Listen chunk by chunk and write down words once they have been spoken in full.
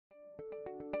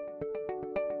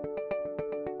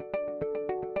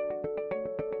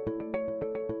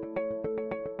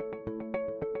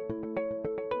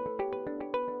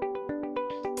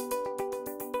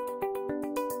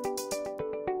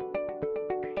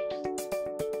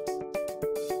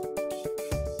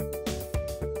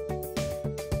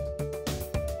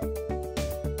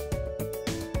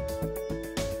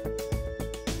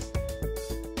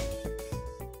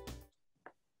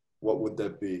What would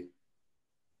that be?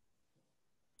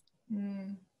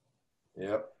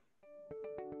 Yep.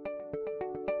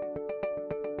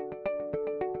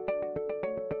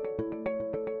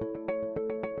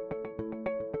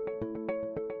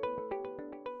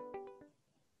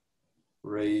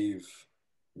 Brave,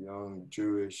 young,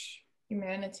 Jewish.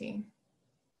 Humanity.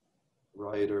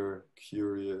 Writer,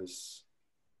 curious,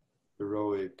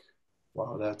 heroic.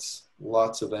 Wow, that's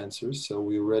lots of answers. So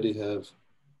we already have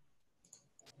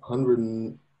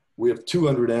we have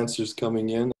 200 answers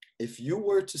coming in. If you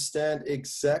were to stand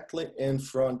exactly in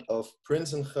front of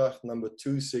Prinsengracht number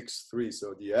 263,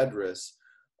 so the address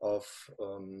of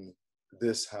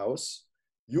this house,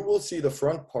 you will see the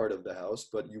front part of the house,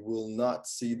 but you will not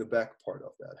see the back part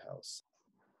of that house.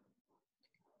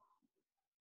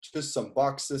 Just some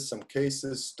boxes, some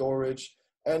cases, storage,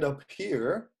 and up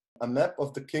here, a map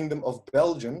of the Kingdom of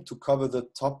Belgium to cover the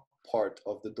top part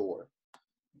of the door.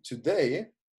 Today,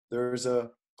 there's a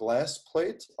glass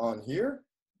plate on here,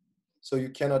 so you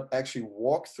cannot actually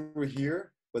walk through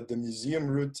here, but the museum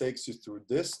route takes you through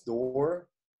this door,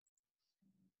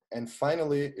 and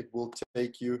finally it will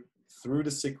take you through the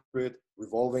secret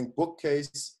revolving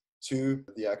bookcase to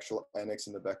the actual annex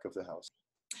in the back of the house.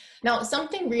 Now,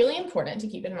 something really important to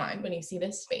keep in mind when you see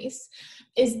this space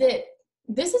is that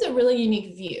this is a really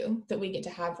unique view that we get to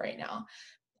have right now.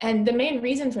 And the main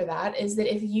reason for that is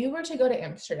that if you were to go to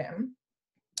Amsterdam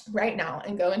right now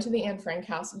and go into the Anne Frank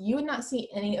house, you would not see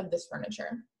any of this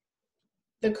furniture.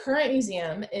 The current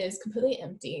museum is completely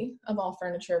empty of all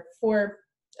furniture for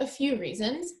a few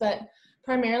reasons, but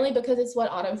primarily because it's what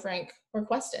Otto Frank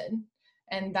requested,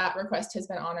 and that request has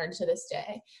been honored to this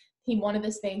day. He wanted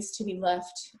the space to be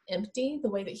left empty the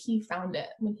way that he found it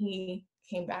when he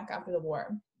came back after the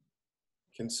war.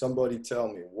 Can somebody tell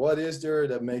me, what is there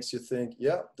that makes you think,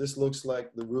 yeah, this looks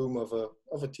like the room of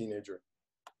a teenager?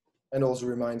 And also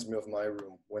reminds me of my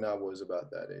room when I was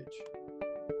about that age.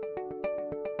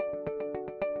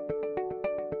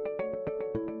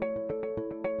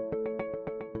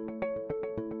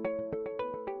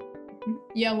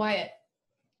 Yeah, Wyatt.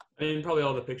 I mean, probably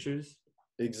all the pictures.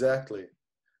 Exactly.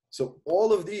 So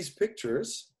all of these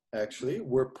pictures actually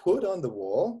were put on the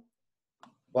wall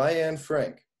by Anne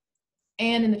Frank.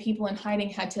 Anne and the people in hiding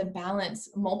had to balance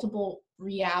multiple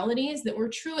realities that were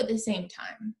true at the same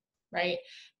time, right?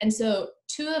 And so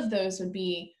two of those would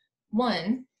be,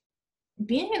 one,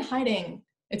 being in hiding,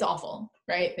 it's awful,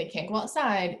 right? They can't go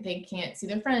outside, they can't see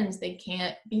their friends, they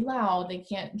can't be loud, they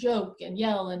can't joke and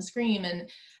yell and scream and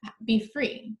be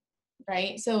free,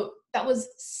 right? So that was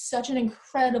such an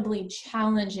incredibly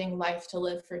challenging life to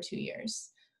live for 2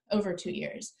 years, over 2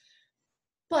 years.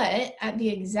 But at the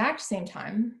exact same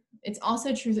time, it's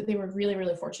also true that they were really,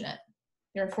 really fortunate.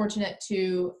 They were fortunate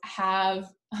to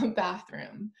have a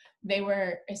bathroom. They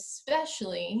were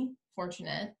especially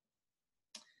fortunate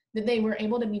that they were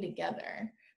able to be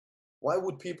together. Why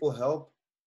would people help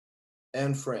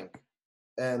Anne Frank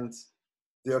and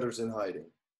the others in hiding?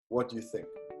 What do you think?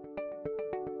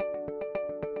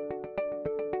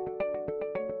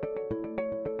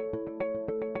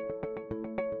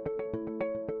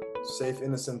 Save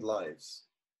innocent lives.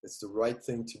 It's the right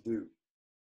thing to do.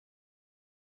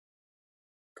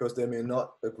 Because they may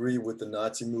not agree with the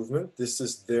Nazi movement. This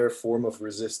is their form of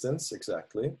resistance,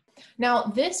 exactly. Now,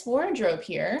 this wardrobe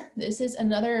here, this is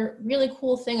another really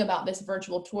cool thing about this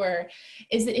virtual tour,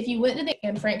 is that if you went to the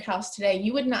Anne Frank house today,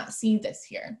 you would not see this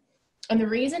here. And the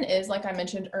reason is, like I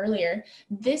mentioned earlier,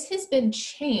 this has been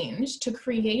changed to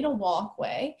create a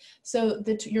walkway. So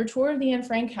your tour of the Anne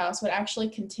Frank house would actually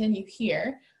continue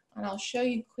here. And I'll show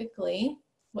you quickly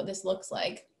what this looks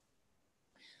like.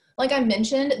 Like I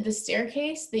mentioned, the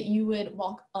staircase that you would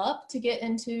walk up to get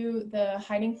into the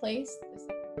hiding place.